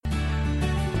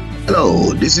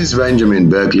Hello, this is Benjamin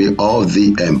Berkeley of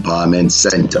the Empowerment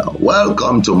Center.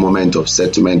 Welcome to Moment of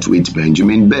Settlement with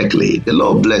Benjamin Berkeley. The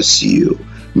Lord bless you.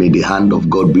 May the hand of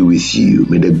God be with you.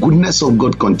 May the goodness of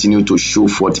God continue to show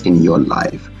forth in your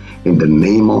life. In the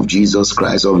name of Jesus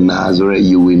Christ of Nazareth,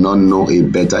 you will not know a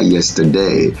better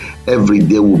yesterday. Every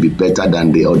day will be better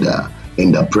than the other.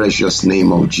 In the precious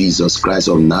name of Jesus Christ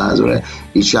of Nazareth,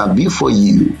 it shall be for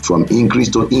you from increase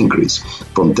to increase,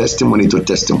 from testimony to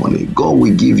testimony. God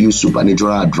will give you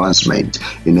supernatural advancement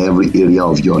in every area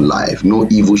of your life. No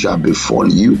evil shall befall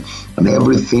you, and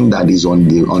everything that is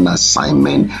on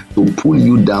assignment to pull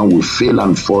you down will fail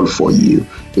and fall for you.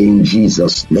 In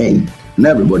Jesus' name. And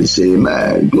everybody say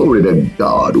amen. Glory to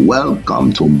God.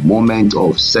 Welcome to Moment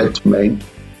of Settlement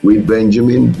with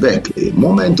Benjamin Berkeley.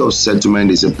 Moment of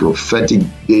Settlement is a prophetic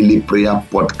daily prayer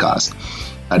podcast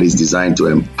that is designed to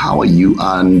empower you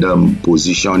and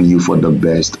position you for the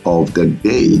best of the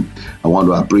day. I want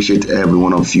to appreciate every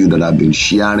one of you that have been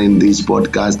sharing this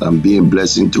podcast and being a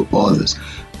blessing to others.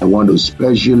 I want to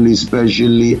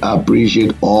especially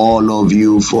appreciate all of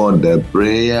you for the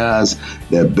prayers,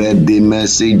 the birthday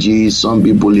messages. Some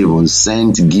people even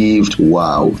sent gifts.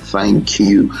 Wow. Thank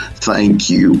you.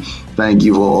 Thank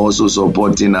you for also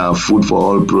supporting our Food for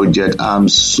All project. I'm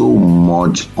so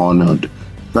much honored.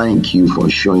 Thank you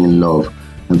for showing love,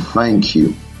 and thank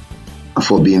you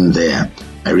for being there.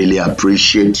 I really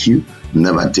appreciate you.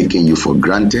 Never taking you for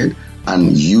granted,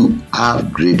 and you are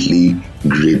greatly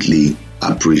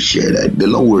appreciated. The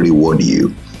Lord will reward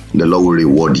you. The Lord will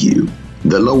reward you.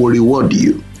 The Lord will reward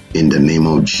you in the name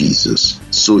of Jesus.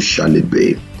 So shall it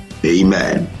be.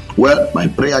 Amen. Well, my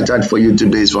prayer charge for you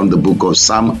today is from the book of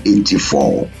Psalm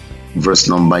 84, verse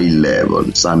number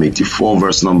 11. Psalm 84,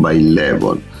 verse number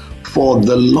 11. For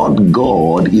the Lord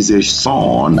God is a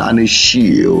sun and a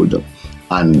shield,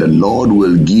 and the Lord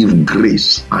will give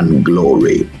grace and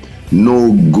glory.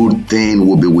 No good thing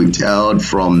will be withheld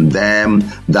from them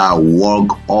that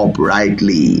walk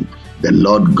uprightly. The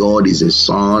Lord God is a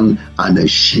sun and a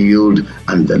shield,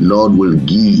 and the Lord will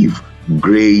give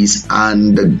grace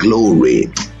and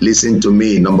glory. Listen to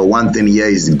me. Number one thing here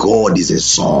is God is a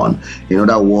sun. In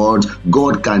other words,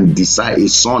 God can decide a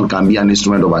sun can be an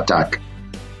instrument of attack.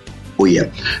 Oh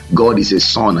yeah, God is a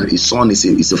sun. A sun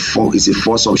is a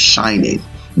force of shining.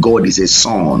 God is a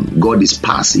sun. God is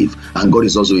passive, and God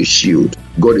is also a shield.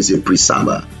 God is a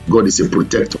preserver. God is a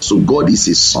protector. So God is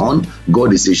a sun.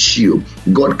 God is a shield.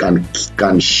 God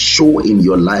can show in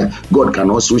your life. God can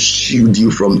also shield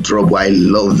you from trouble. I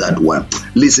love that one.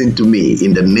 Listen to me.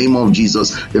 In the name of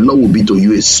Jesus, the Lord will be to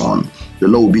you a sun. The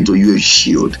Lord will be to you a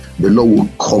shield. The Lord will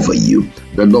cover you.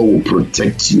 The Lord will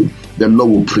protect you. The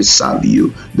Lord will preserve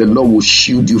you. The Lord will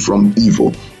shield you from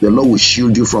evil. The Lord will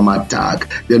shield you from attack.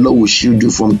 The Lord will shield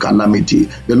you from calamity.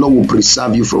 The Lord will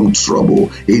preserve you from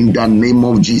trouble. In the name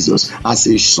of Jesus, as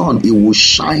a sun, it will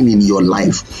shine in your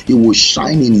life. It will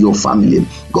shine in your family.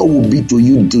 God will be to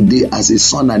you today as a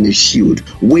sun and a shield.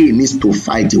 Where he needs to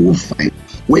fight, he will fight.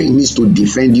 Where he needs to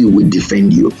defend you, will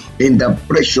defend you. In the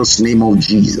precious name of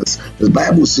Jesus. The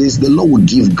Bible says the Lord will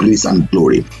give grace and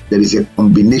glory. There is a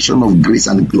combination of grace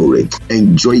and glory.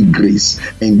 Enjoy grace.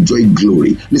 Enjoy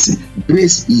glory. Listen,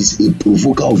 grace is a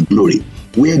provoker of glory.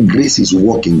 Where grace is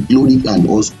working, glory can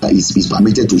also is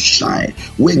permitted to shine.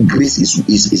 Where grace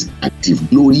is active,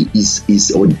 glory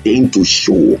is ordained to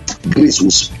show. Grace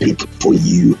will speak for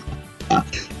you.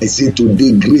 I say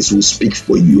today, grace will speak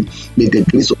for you. May the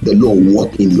grace of the Lord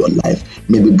work in your life.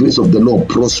 May the grace of the Lord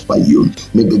prosper you.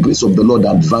 May the grace of the Lord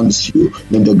advance you.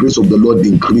 May the grace of the Lord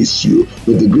increase you.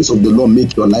 May the grace of the Lord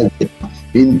make your life better.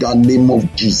 In the name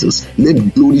of Jesus,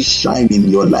 let glory shine in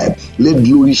your life. Let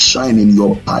glory shine in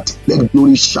your path. Let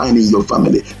glory shine in your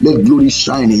family. Let glory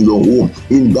shine in your home.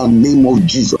 In the name of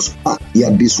Jesus.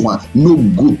 Hear this one. No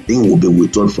good thing will be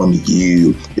withheld from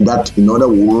you. That, in other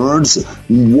words,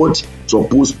 what's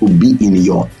supposed to be in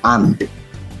your hand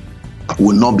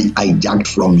will not be hijacked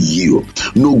from you.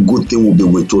 No good thing will be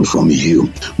withheld from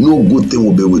you. No good thing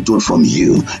will be withheld from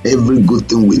you. Every good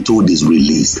thing withheld is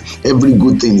released. Every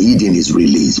good thing hidden is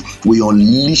released. We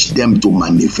unleash them to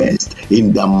manifest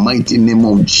in the mighty name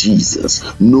of Jesus.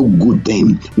 No good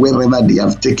thing. Wherever they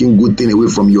have taken good thing away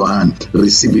from your hand,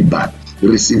 receive it back.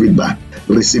 Receive it back.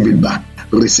 Receive it back.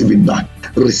 Receive it back.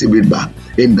 Receive it back.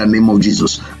 In the name of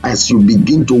Jesus, as you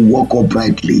begin to walk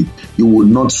uprightly, you will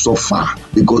not suffer,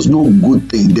 because no good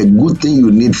thing, the good thing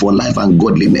you need for life and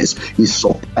godliness is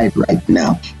supplied right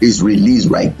now, is released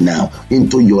right now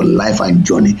into your life and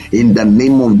journey. In the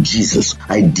name of Jesus,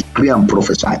 I declare decree and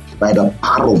prophesy by the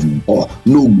power of God.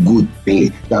 No good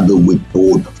thing that be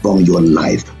withheld from your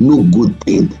life. No good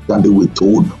thing that be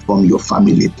withheld from your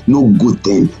family. No good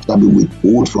thing that be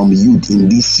withheld from youth in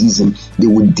this season. They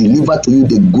will deliver to you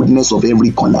the goodness of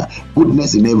every corner,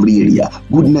 goodness in every area,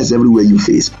 goodness everywhere you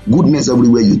face, goodness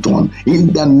everywhere you turn.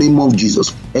 In the name of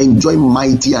Jesus, enjoy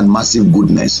mighty and massive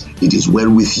goodness. It is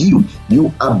well with you.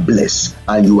 You are blessed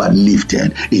and you are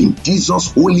lifted. In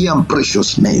Jesus' holy and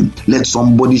precious name, let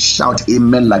somebody shout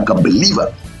amen like a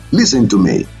believer. Listen to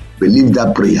me. Believe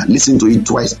that prayer. Listen to it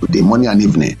twice today, morning and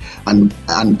evening,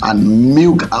 and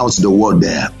milk out the word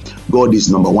there. God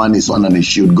is number one, His son and His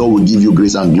shield. God will give you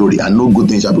grace and glory, and no good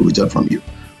thing shall be withheld from you.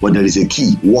 But there is a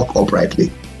key: walk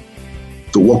uprightly.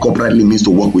 To walk uprightly means to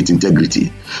walk with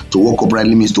integrity. To walk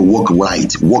uprightly means to walk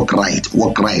right. Walk right.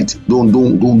 Walk right.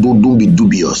 Don't be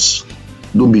dubious.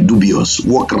 Don't be dubious.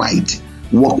 Walk right.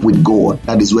 Walk with God.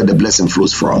 That is where the blessing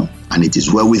flows from, and it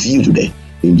is well with you today.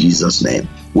 In Jesus' name.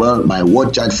 Well, my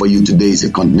word charge for you today is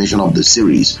a continuation of the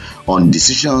series on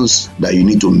decisions that you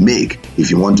need to make if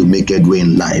you want to make headway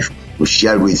in life. We'll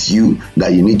share with you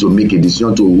that you need to make a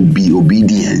decision to be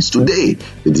obedience. Today,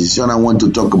 the decision I want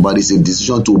to talk about is a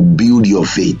decision to build your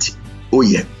faith. Oh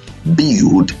yeah,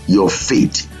 build your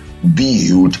faith.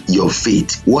 Build your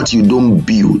faith. What you don't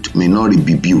build may not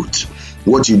be built.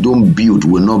 What you don't build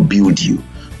will not build you.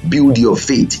 Build your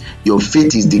faith. Your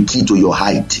faith is the key to your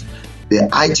height. The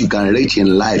height you can reach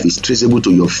in life is traceable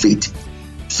to your faith.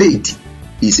 Faith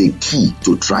is a key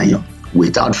to triumph.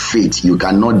 Without faith, you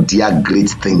cannot dare great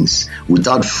things.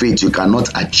 Without faith, you cannot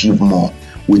achieve more.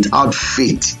 Without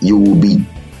faith, you will be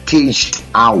caged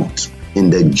out in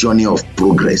the journey of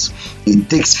progress. It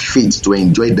takes faith to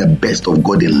enjoy the best of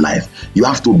God in life. You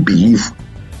have to believe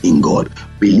in God.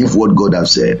 Believe what God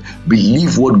has said.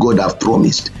 Believe what God has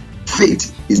promised.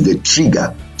 Faith is the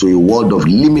trigger to a world of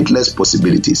limitless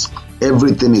possibilities.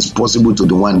 Everything is possible to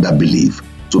the one that believes.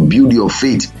 To build your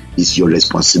faith is your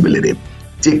responsibility.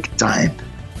 Take time.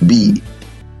 Be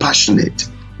passionate.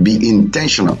 Be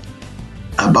intentional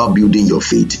about building your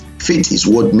faith. Faith is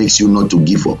what makes you not to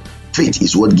give up. Faith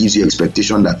is what gives you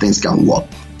expectation that things can work.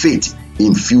 Faith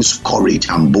infuse courage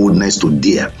and boldness to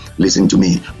dare. Listen to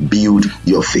me. Build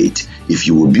your faith. If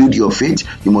you will build your faith,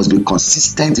 you must be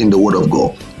consistent in the word of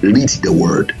God. Read the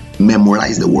word.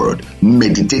 Memorize the word.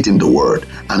 Meditate in the word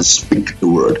and speak the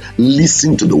word.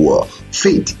 Listen to the word.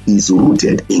 Faith is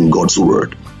rooted in God's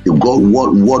word. The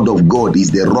word of God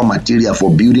is the raw material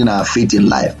for building our faith in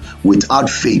life. Without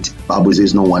faith, the Bible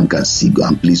says no one can see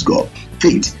God and please God.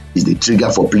 Faith is the trigger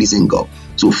for pleasing God.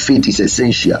 So faith is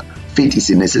essential. Faith is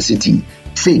a necessity.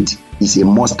 Faith is a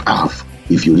must-have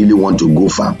if you really want to go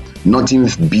far. Nothing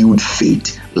builds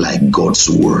faith like God's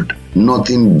word.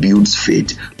 Nothing builds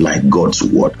faith like God's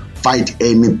word. Fight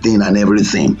anything and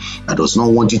everything that does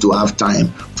not want you to have time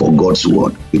for God's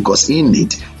word, because in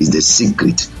it is the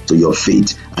secret to your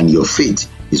faith, and your faith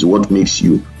is what makes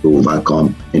you to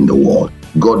overcome in the world.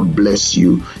 God bless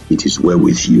you. It is well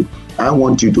with you. I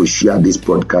want you to share this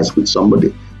podcast with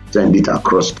somebody. Send it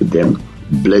across to them.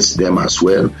 Bless them as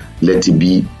well. Let it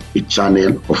be a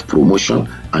channel of promotion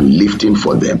and lifting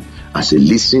for them. As a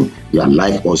listen, your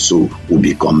life also will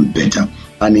become better.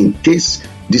 And in case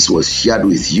this was shared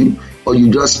with you, or you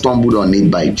just stumbled on it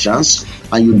by chance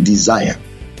and you desire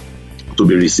to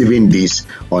be receiving this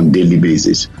on daily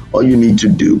basis, all you need to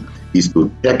do is to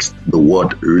text the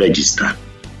word register.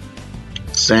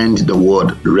 Send the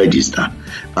word register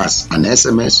as an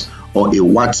SMS or a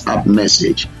WhatsApp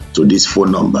message to this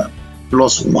phone number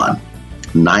 +1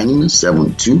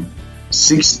 972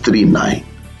 639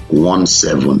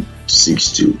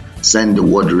 1762. Send the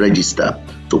word register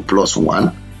to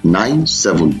 +1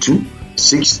 972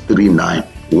 639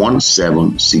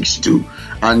 1762,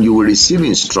 and you will receive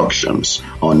instructions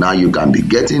on how you can be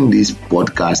getting this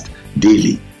podcast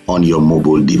daily on your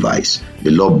mobile device. The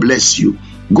Lord bless you.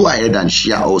 Go ahead and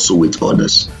share also with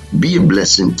others. Be a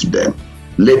blessing to them.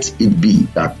 Let it be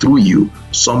that through you,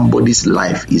 somebody's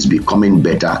life is becoming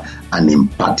better and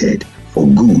imparted for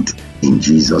good in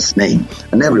Jesus' name.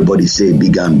 And everybody say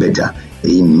bigger and better.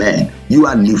 Amen. You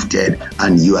are lifted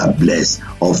and you are blessed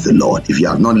of the Lord. If you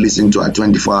have not listened to our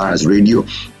 24 hours radio,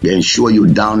 then ensure you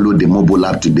download the mobile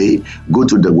app today. Go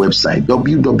to the website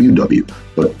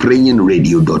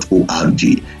www.prayingradio.org.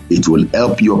 It will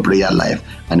help your prayer life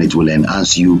and it will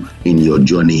enhance you in your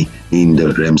journey in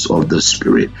the realms of the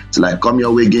Spirit. Till I come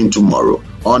your way again tomorrow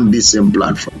on this same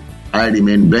platform, I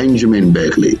remain Benjamin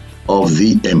Berkeley of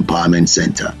the Empowerment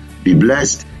Center. Be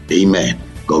blessed. Amen.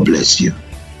 God bless you.